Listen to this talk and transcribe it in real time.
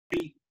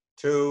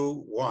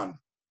2, 1.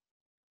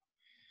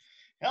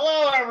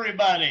 Hello,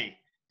 everybody.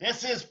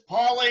 This is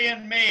Paulie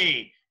and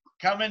me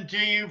coming to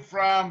you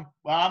from,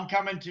 I'm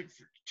coming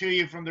to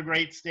you from the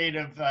great state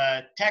of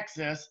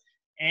Texas.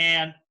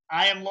 And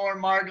I am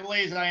Loren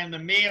Margulies. I am the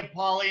me of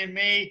Paulie and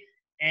me.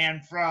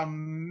 And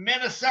from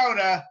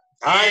Minnesota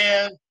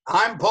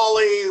I'm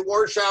Paulie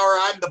Warshauer.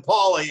 I'm the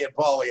Paulie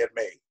and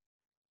me.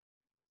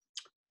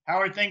 How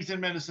are things in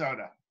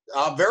Minnesota?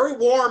 Very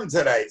warm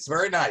today. It's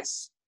very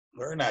nice.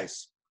 Very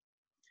nice.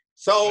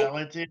 So,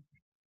 Well,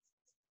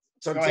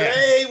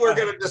 today we're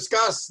going to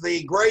discuss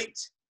the great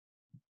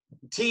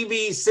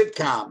TV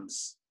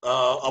sitcoms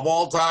of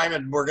all time,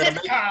 and we're going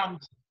to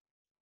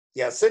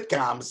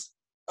sitcoms.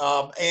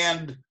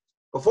 And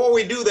before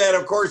we do that,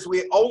 of course,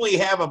 we only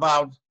have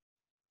about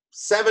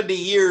 70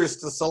 years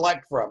to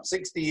select from,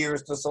 60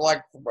 years to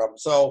select from.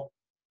 So,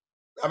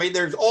 I mean,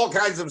 there's all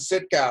kinds of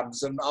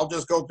sitcoms, and I'll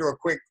just go through a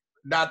quick,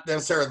 not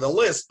necessarily the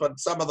list, but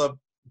some of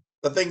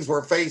the things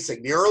we're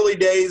facing. The early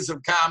days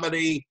of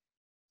comedy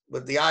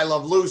with the I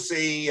Love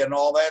Lucy and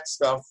all that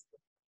stuff.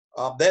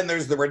 Then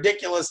there's the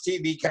ridiculous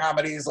TV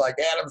comedies like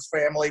Addams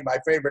Family, My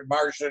Favorite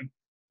Martian,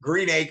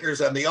 Green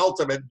Acres, and the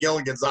ultimate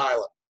Gilligan's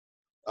Island.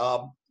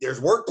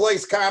 There's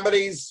workplace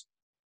comedies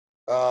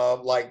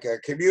like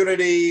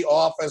Community,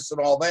 Office, and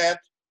all that.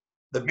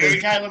 The Mary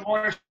Tyler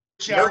Moore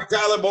Show. Mary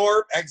Tyler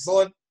Moore,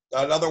 excellent.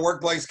 Another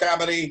workplace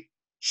comedy.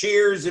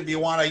 Cheers, if you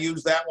want to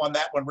use that one.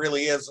 That one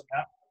really is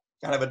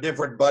kind of a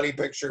different buddy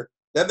picture.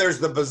 Then there's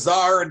the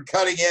bizarre and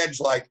cutting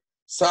edge like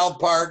South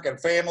Park and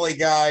Family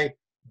Guy.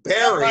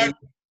 Barry,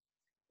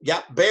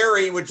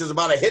 Barry, which is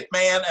about a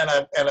hitman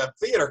and a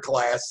theater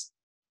class.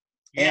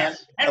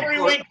 Yes. And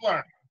Henry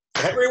Winkler.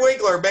 Henry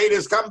Winkler made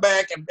his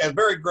comeback and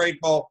very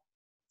grateful.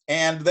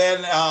 And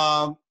then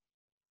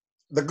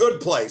The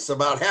Good Place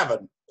about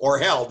heaven or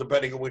hell,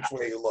 depending on which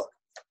way you look.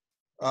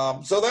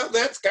 So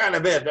that's kind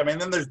of it. I mean,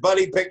 then there's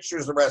buddy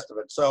pictures, the rest of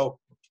it. So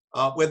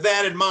with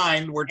that in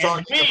mind, we're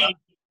talking about.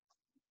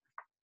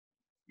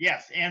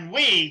 Yes, and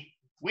we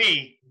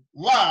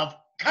love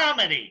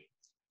comedy.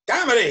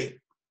 Comedy.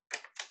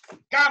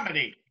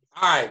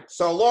 All right.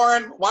 So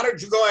Loren, why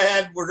don't you go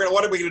ahead?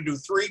 What are we gonna do?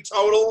 3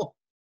 total?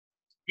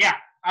 Yeah.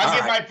 I'll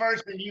give my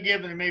first and you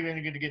give it, and maybe we're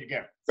gonna get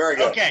together. Very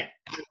good. Okay.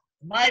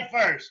 My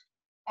first,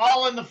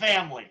 All in the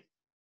Family.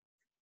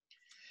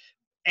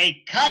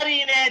 A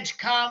cutting-edge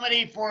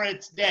comedy for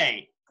its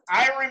day.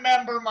 I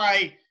remember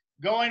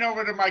going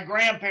over to my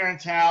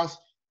grandparents' house,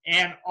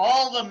 and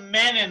all the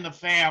men in the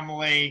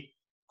family,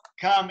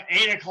 come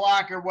 8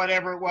 o'clock or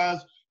whatever it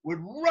was, would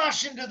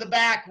rush into the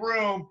back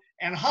room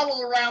and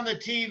huddle around the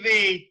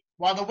TV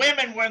while the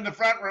women were in the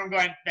front room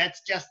going,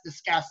 "That's just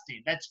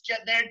disgusting. That's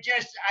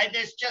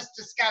just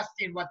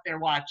disgusting what they're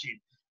watching."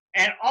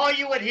 And all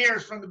you would hear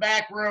is from the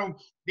back room,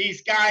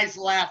 these guys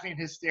laughing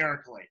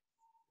hysterically.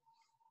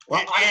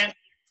 Well,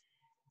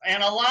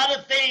 and a lot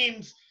of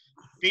themes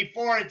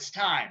before its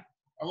time.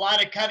 A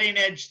lot of cutting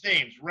edge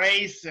themes,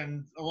 race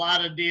and a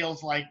lot of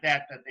deals like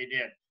that they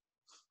did.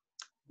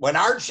 When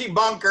Archie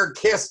Bunker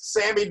kissed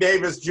Sammy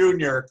Davis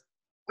Jr.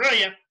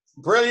 Brilliant.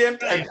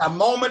 And a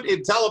moment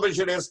in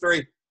television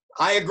history.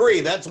 I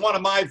agree. That's one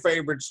of my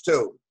favorites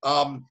too.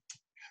 I've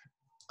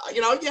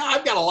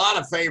got a lot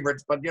of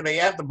favorites, but you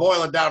have to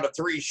boil it down to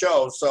 3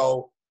 shows.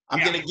 So I'm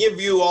going to give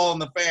you All in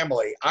the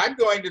Family. I'm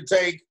going to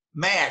take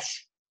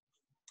MASH.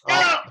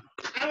 I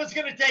was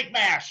going to take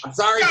MASH. I'm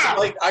sorry,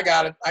 I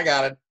got it.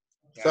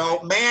 Yeah,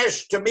 so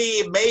MASH, to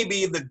me, may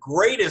be the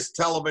greatest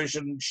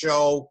television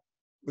show,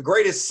 the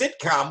greatest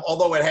sitcom,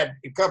 although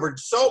it covered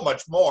so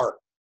much more.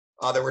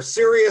 There were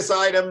serious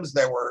items,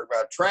 there were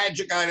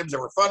tragic items, there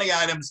were funny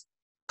items.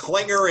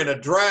 Klinger in a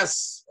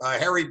dress,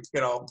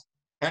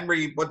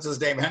 Henry, what's his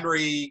name?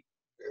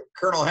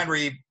 Colonel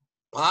Henry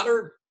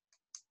Potter?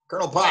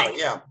 Colonel Potter, right.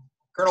 Yeah.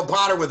 Colonel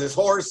Potter with his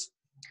horse.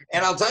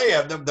 And I'll tell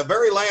you, the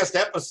very last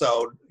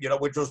episode,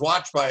 which was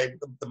watched by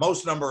the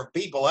most number of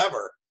people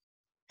ever,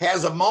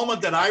 has a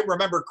moment that I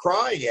remember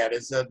crying at.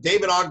 It's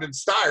David Ogden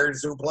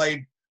Stiers, who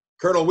played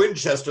Colonel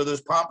Winchester,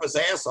 this pompous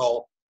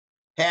asshole,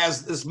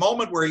 has this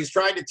moment where he's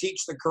trying to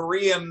teach the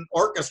Korean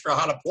orchestra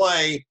how to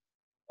play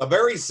a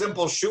very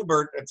simple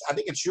Schubert. I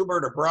think it's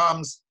Schubert or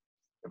Brahms,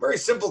 a very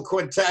simple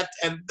quintet.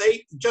 And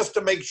they, just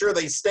to make sure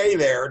they stay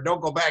there and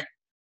don't go back,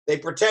 they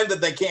pretend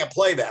that they can't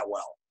play that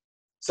well.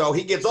 So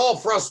he gets all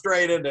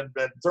frustrated and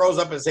throws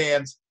up his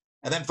hands.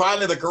 And then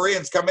finally the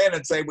Koreans come in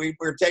and say,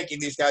 we're taking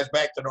these guys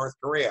back to North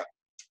Korea.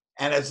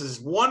 And it's this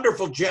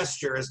wonderful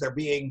gesture as they're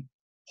being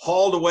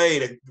hauled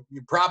away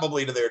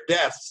probably to their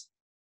deaths.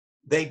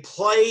 They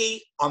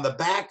play on the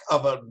back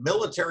of a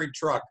military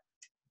truck,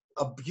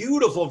 a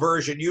beautiful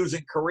version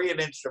using Korean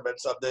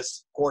instruments of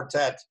this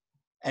quartet.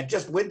 And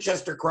just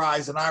Winchester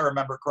cries, and I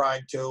remember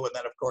crying too. And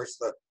then, of course,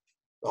 the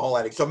whole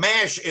ending. So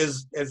MASH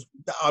is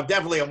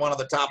definitely on one of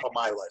the top of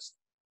my list.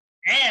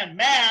 And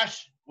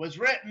MASH was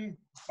written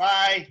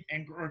by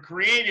or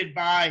created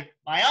by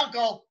my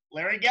uncle,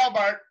 Larry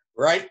Gelbart.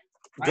 Right.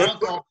 My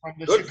uncle from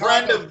the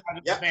Chicago side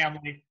of the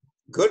family.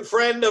 Good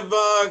friend of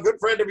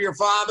your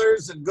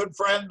father's and good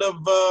friend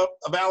of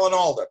Alan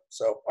Alda.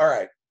 So, all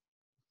right.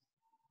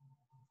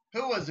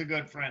 Who was a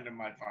good friend of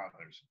my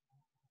father's?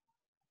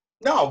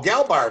 No,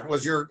 Gelbart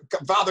was your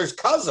father's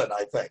cousin,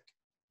 I think.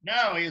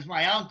 No, he was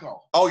my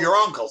uncle. Oh, your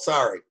uncle,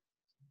 sorry.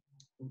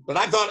 But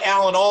I thought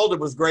Alan Alda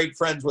was great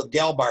friends with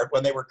Gelbart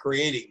when they were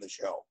creating the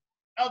show.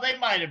 Oh, they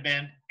might have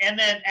been. And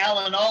then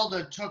Alan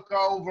Alda took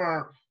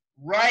over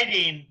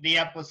writing the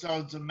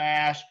episodes of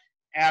MASH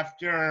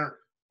after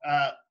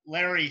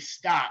Larry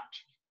stopped.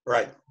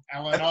 Right.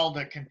 Alan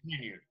Alda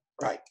continued.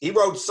 Right. He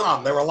wrote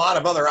some. There were a lot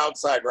of other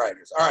outside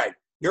writers. All right.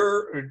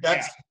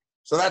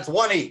 So that's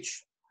one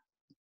each.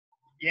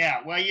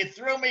 Yeah, well, you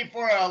threw me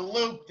for a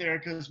loop there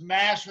because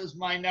MASH was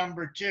my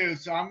number 2.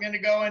 So I'm going to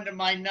go into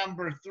my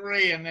number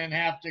 3 and then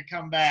have to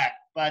come back.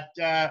 But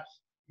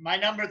my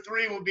number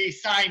 3 will be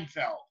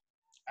Seinfeld,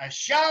 a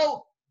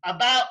show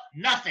about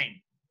nothing.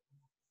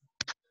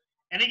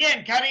 And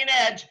again, cutting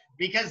edge,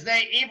 because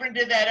they even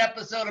did that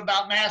episode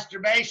about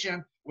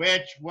masturbation,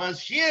 which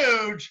was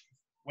huge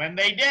when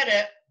they did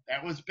it.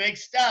 That was big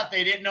stuff.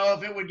 They didn't know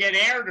if it would get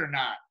aired or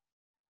not.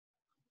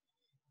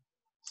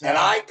 So And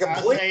I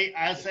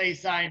say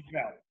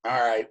Seinfeld.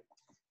 All right.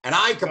 And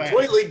I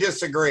completely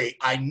disagree.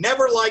 I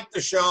never liked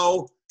the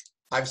show.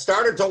 I've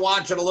started to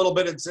watch it a little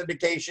bit in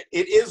syndication.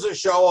 It is a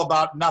show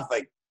about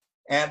nothing.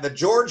 And the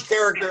George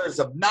character is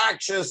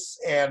obnoxious,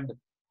 and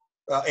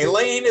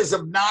Elaine is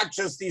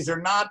obnoxious. These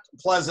are not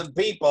pleasant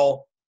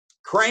people.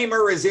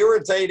 Kramer is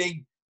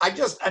irritating. I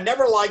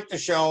never liked the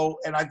show,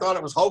 and I thought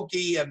it was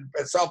hokey and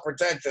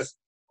self-pretentious.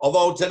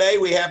 Although today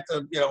we have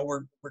to,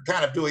 we're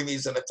kind of doing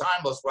these in a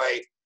timeless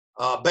way.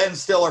 Ben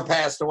Stiller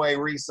passed away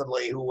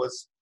recently, who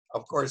was,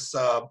 of course,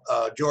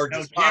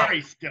 George's father.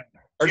 Jerry Stiller.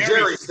 Or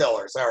Jerry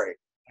Stiller, sorry.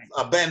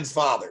 Ben's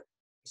father.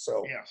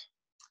 So yes.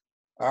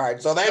 All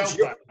right, so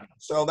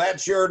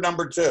that's your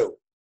number 2.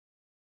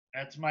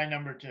 That's my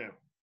number 2.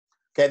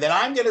 Okay, then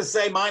I'm going to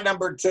say my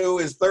number 2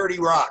 is 30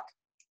 Rock.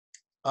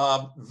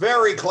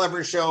 Very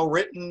clever show,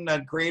 written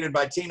and created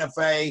by Tina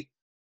Fey.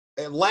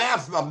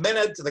 Laugh a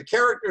minute. The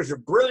characters are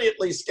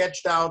brilliantly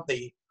sketched out.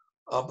 The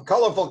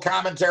colorful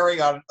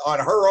commentary on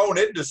her own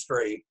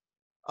industry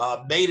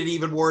made it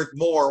even worth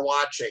more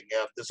watching.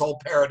 This whole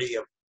parody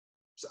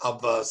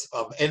of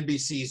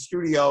NBC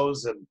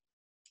Studios, and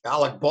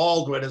Alec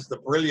Baldwin is the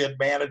brilliant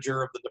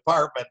manager of the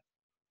department,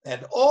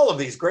 and all of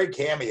these great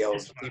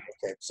cameos. People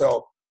came.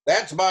 So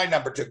that's my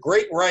number 2.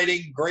 Great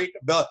writing, great.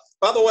 By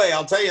the way,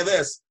 I'll tell you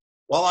this.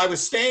 While I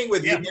was staying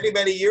with you many,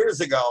 many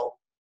years ago,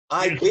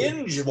 I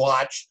binge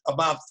watched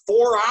about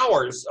 4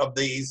 hours of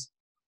these.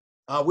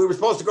 We were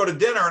supposed to go to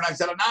dinner, and I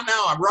said, not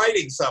now, I'm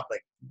writing something.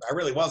 I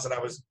really wasn't. I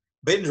was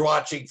binge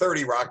watching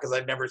 30 Rock because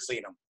I'd never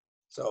seen them.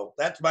 So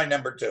that's my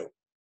number 2.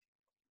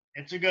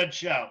 It's a good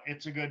show.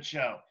 It's a good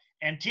show.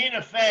 And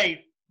Tina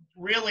Fey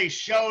really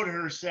showed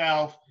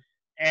herself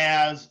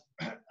as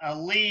a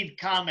lead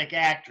comic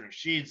actress.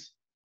 She's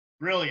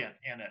brilliant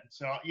in it.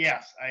 So,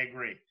 yes, I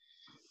agree.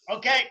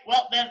 Okay,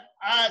 well, then,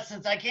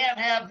 since I can't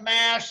have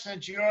MASH,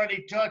 since you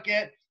already took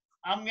it,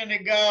 I'm going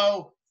to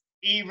go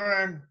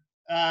even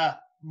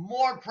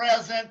more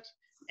present,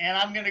 and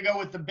I'm going to go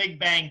with The Big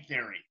Bang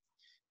Theory.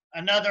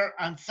 Another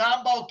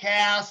ensemble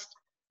cast,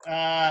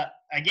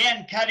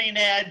 again, cutting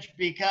edge,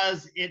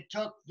 because it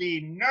took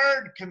the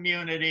nerd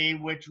community,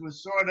 which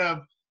was sort of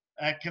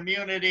a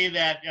community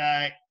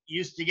that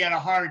used to get a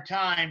hard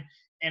time,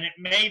 and it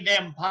made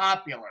them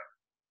popular.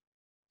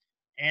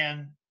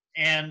 And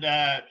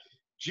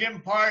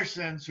Jim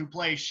Parsons, who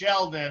plays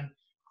Sheldon,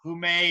 who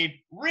made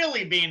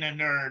really being a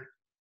nerd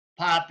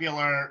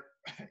popular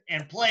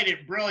and played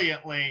it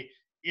brilliantly,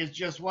 is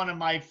just one of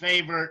my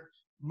favorite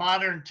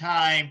modern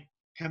time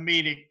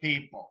comedic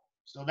people.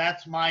 So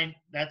that's my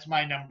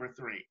number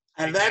 3.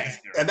 And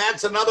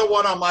that's another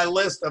one on my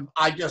list of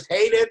I just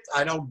hate it.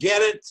 I don't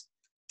get it.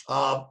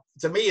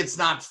 To me, it's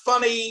not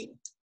funny.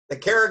 The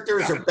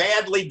characters are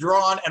badly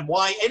drawn, and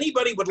why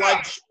anybody would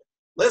like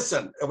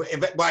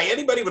why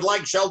anybody would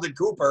like Sheldon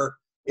Cooper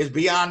is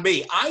beyond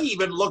me. I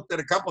even looked at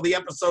a couple of the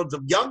episodes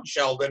of Young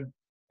Sheldon,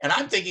 and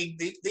I'm thinking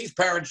these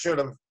parents should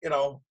have,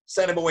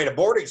 sent him away to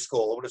boarding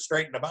school. It would have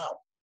straightened him out.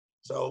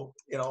 So,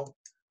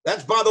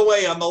 that's, by the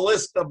way, on the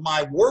list of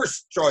my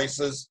worst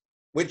choices,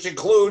 which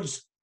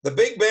includes The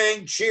Big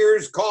Bang,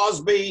 Cheers,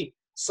 Cosby,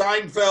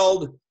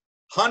 Seinfeld,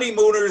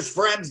 Honeymooners,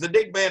 Friends, The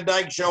Dick Van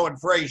Dyke Show,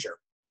 and Frasier.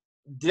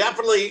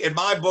 Definitely, in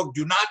my book,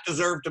 do not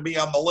deserve to be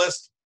on the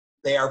list.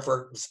 They are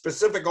for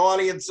specific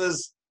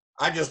audiences.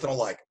 I just don't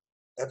like them.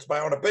 That's my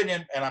own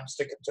opinion, and I'm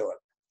sticking to it.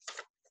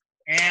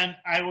 And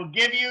I will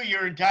give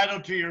you're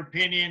entitled to your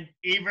opinion,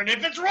 even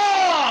if it's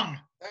wrong.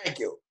 Thank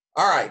you.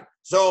 All right.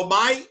 So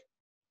that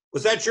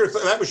was your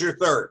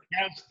 3rd?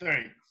 That was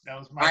 3. That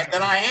was my. All right,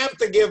 and I have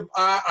to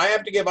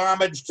give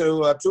homage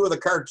to 2 of the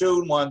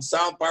cartoon ones,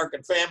 South Park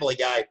and Family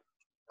Guy,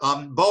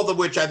 both of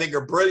which I think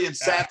are brilliant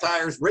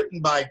satires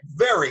written by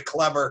very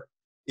clever,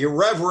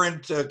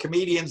 irreverent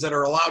comedians that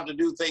are allowed to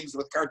do things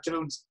with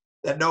cartoons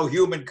that no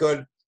human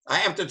could. I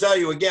have to tell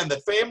you again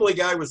that Family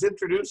Guy was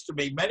introduced to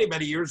me many,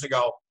 many years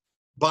ago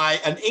by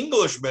an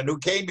Englishman who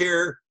came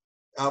here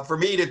for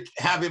me to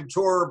have him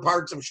tour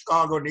parts of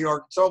Chicago, New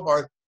York, and so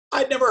forth.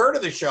 I'd never heard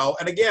of the show.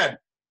 And again,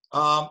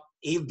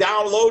 he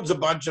downloads a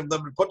bunch of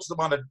them and puts them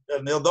on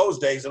in those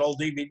days an old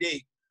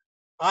DVD.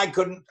 I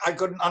couldn't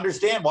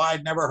understand why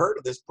I'd never heard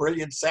of this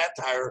brilliant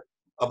satire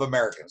of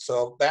Americans.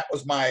 So that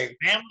was my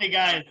Family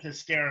Guy is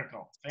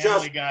hysterical.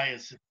 Family Guy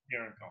is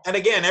hysterical. And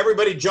again,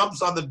 everybody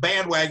jumps on the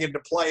bandwagon to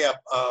play a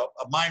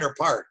minor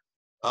part,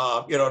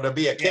 to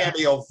be a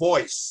cameo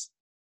voice.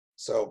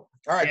 So,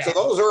 all right, so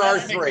those are our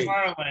three.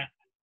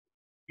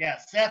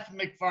 Seth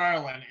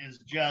MacFarlane is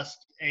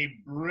just a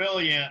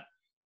brilliant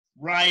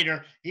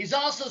writer. He's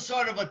also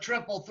sort of a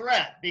triple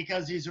threat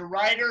because he's a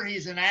writer,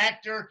 he's an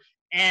actor,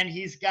 and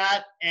he's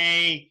got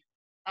a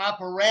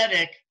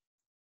operatic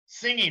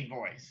singing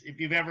voice. If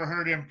you've ever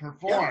heard him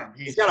perform,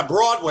 he's got a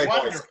Broadway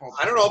voice.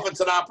 I don't know if it's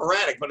an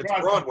operatic, but it's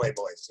a Broadway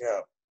voice.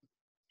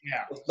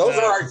 Yeah. Those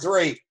are our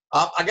three.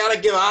 I got to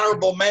give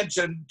honorable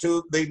mention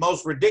to the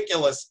most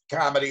ridiculous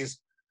comedies,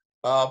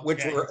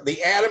 which were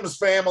The Addams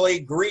Family,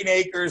 Green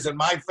Acres, and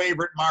My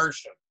Favorite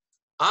Martian.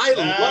 I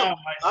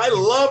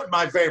loved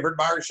My Favorite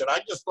Martian. I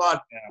just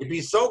thought it'd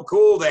be so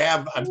cool to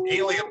have an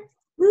alien,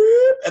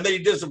 and then he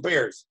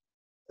disappears.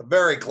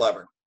 Very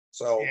clever.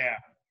 So,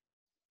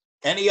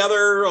 any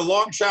other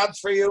long shots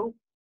for you?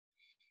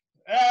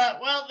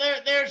 Well,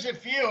 there's a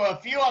few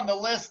on the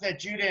list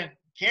that you didn't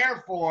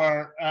care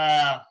for,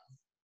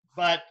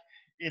 but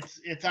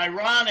it's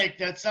ironic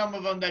that some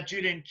of them that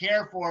you didn't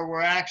care for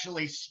were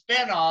actually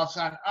spin-offs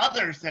on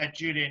others that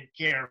you didn't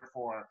care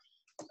for.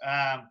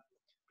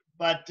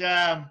 But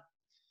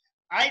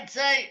I'd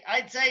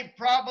say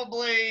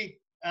probably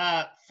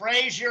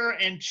Frasier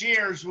and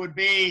Cheers would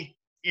be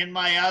in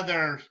my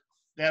other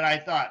that I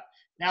thought.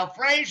 Now,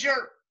 Frasier,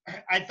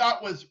 I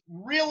thought was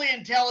really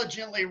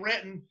intelligently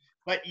written,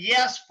 but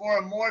yes, for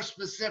a more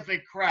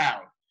specific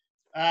crowd.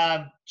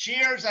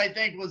 Cheers, I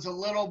think, was a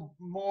little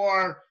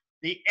more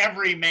the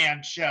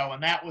everyman show,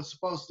 and that was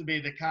supposed to be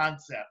the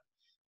concept.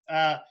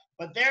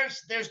 But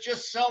there's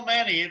just so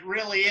many. It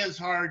really is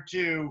hard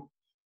to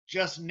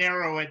just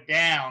narrow it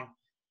down.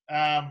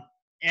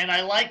 And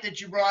I like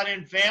that you brought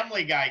in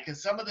Family Guy,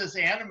 because some of this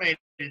animated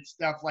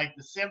stuff like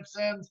The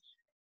Simpsons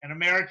and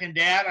American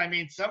Dad, I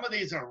mean, some of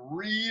these are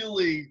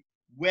really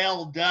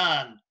well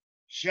done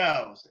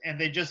shows, and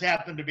they just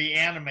happen to be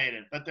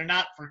animated, but they're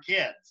not for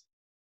kids.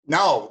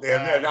 No,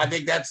 I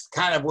think that's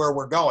kind of where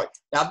we're going.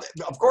 Now,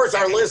 of course,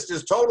 our list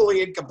is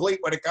totally incomplete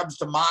when it comes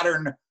to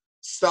modern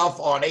stuff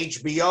on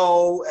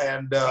HBO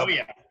and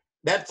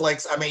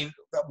Netflix. I mean,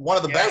 one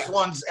of the best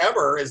ones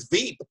ever is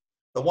Veep,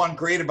 the one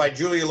created by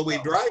Julia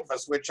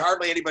Louis-Dreyfus, which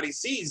hardly anybody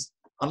sees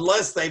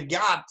unless they've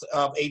got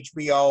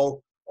HBO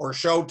or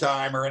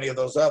Showtime or any of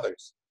those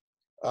others.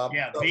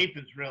 Veep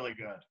is really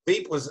good.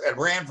 Veep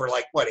ran for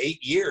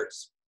 8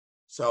 years.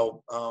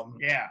 So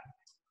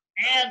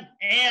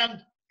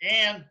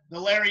and the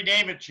Larry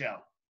David Show.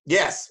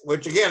 Yes,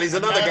 which again, he's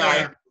another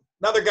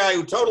guy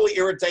who totally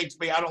irritates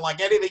me. I don't like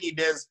anything he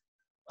does.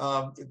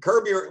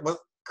 Curb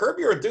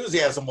Your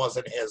Enthusiasm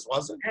wasn't his,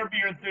 was it? Curb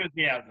Your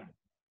Enthusiasm.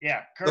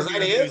 Yeah, Curb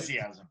Your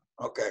Enthusiasm.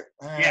 Okay.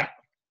 Yeah.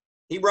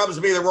 He rubs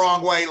me the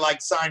wrong way like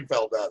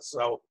Seinfeld does.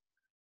 So,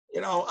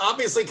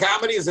 obviously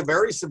comedy is a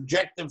very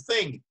subjective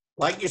thing.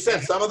 Like you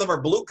said, some of them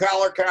are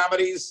blue-collar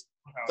comedies.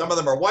 Some of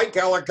them are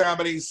white-collar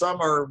comedies.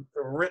 Some are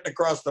written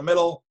across the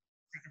middle.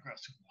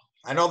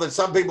 I know that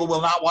some people will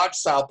not watch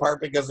South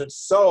Park because it's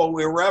so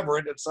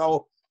irreverent. It's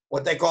so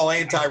what they call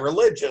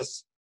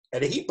anti-religious.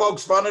 And he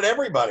pokes fun at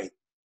everybody.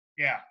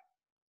 Yeah.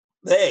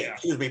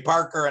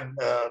 Parker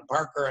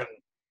and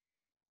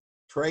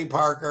Trey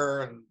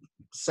Parker and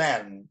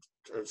Sen,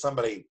 or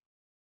somebody,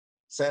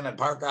 Sen and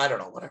Parker. I don't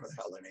know, whatever the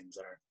hell their names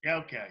are.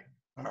 Okay.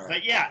 All right.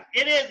 But yeah,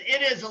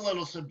 it is a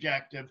little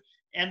subjective.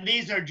 And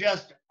these are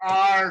just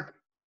our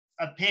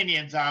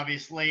opinions,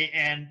 obviously,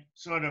 and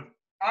sort of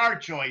our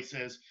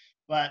choices.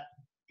 But,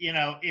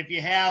 if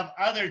you have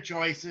other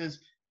choices,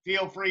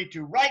 feel free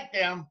to write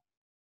them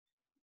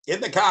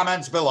in the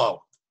comments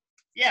below.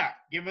 Yeah,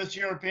 give us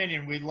your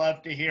opinion. We'd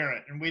love to hear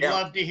it. And we'd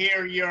love to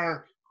hear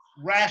your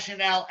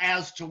rationale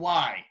as to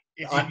why,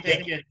 if you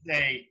think it's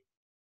a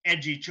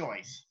edgy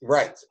choice.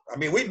 Right. I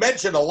mean, we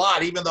mentioned a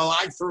lot, even though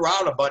I threw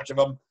out a bunch of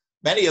them.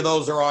 Many of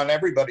those are on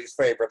everybody's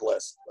favorite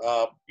list.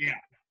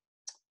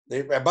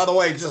 And by the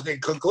way, just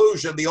in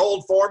conclusion, the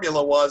old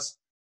formula was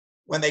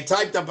when they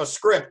typed up a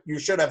script, you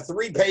should have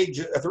 3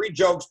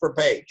 jokes per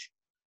page.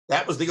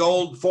 That was the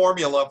old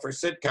formula for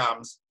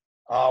sitcoms,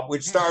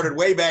 which started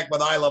way back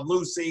with I Love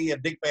Lucy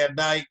and Dick Van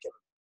Dyke and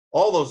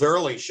all those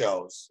early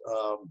shows.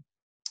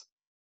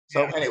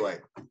 Anyway,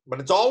 but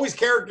it's always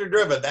character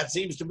driven. That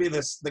seems to be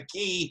the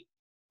key,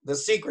 the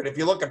secret. If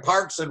you look at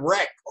Parks and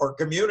Rec or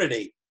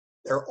Community,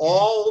 they're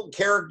all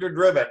character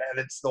driven, and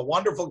it's the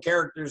wonderful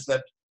characters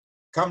that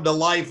come to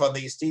life on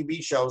these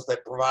TV shows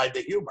that provide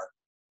the humor.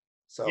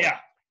 So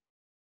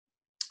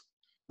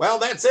well,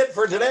 that's it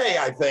for today,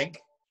 I think.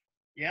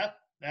 Yep,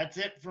 that's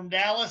it from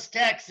Dallas,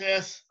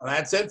 Texas. And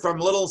that's it from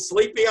little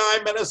Sleepy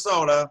Eye,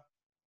 Minnesota.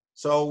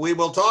 So we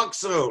will talk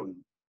soon.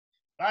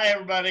 Bye,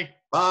 everybody.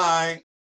 Bye.